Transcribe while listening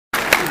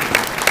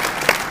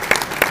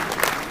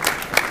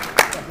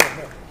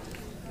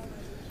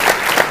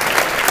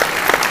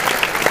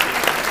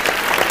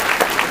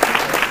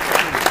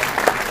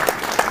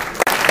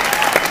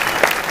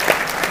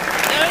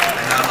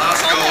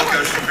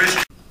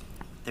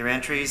Their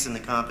entries in the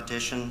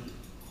competition,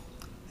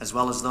 as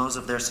well as those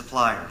of their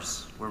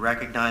suppliers, were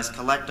recognized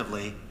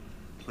collectively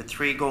with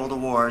 3 gold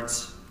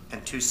awards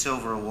and 2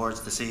 silver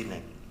awards this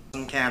evening.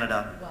 In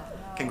Canada,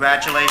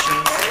 congratulations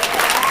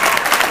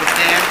with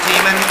Dan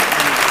Tiemann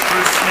and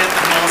Bruce Smith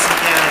of Molson,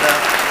 Canada.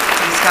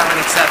 Please come and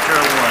accept your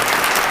award.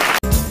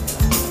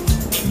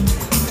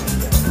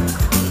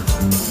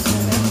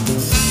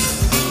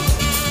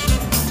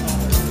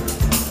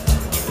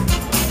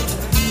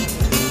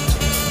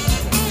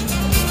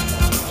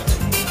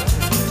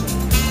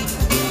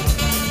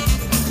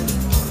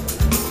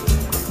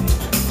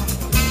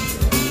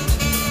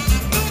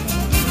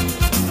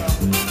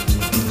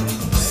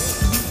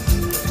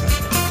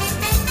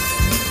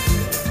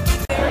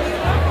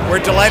 We're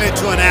delighted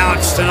to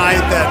announce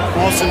tonight that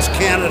Molson's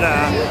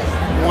Canada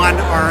won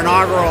our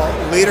inaugural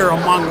Leader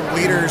Among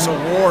Leaders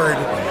Award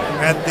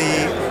at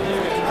the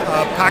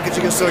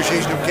Packaging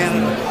Association of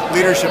Canada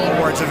Leadership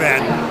Awards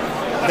event.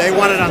 They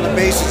won it on the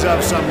basis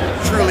of some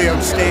truly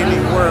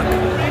outstanding work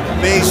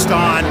based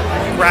on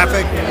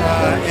graphic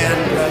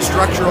and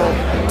structural,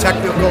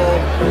 technical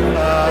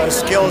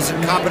skills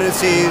and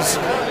competencies.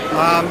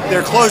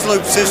 Their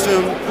closed-loop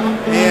system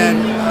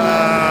and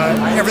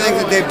everything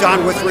that they've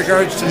done with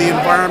regards to the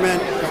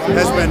environment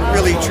has been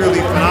really, truly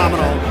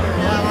phenomenal.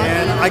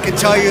 And I can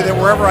tell you that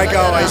wherever I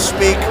go, I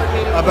speak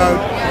about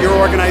your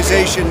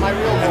organization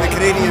and the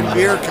Canadian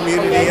beer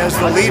community as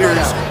the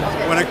leaders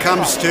when it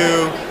comes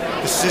to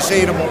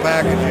sustainable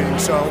packaging.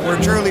 So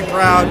we're truly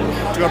proud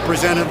to have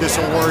presented this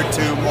award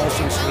to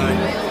Molson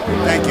tonight.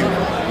 Thank you.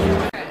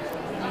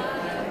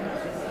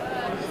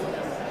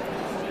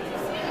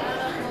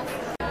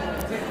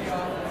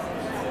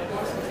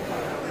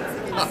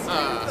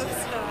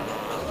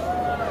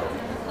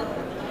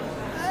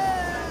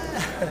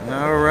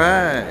 All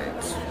right.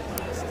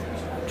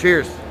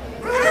 Cheers.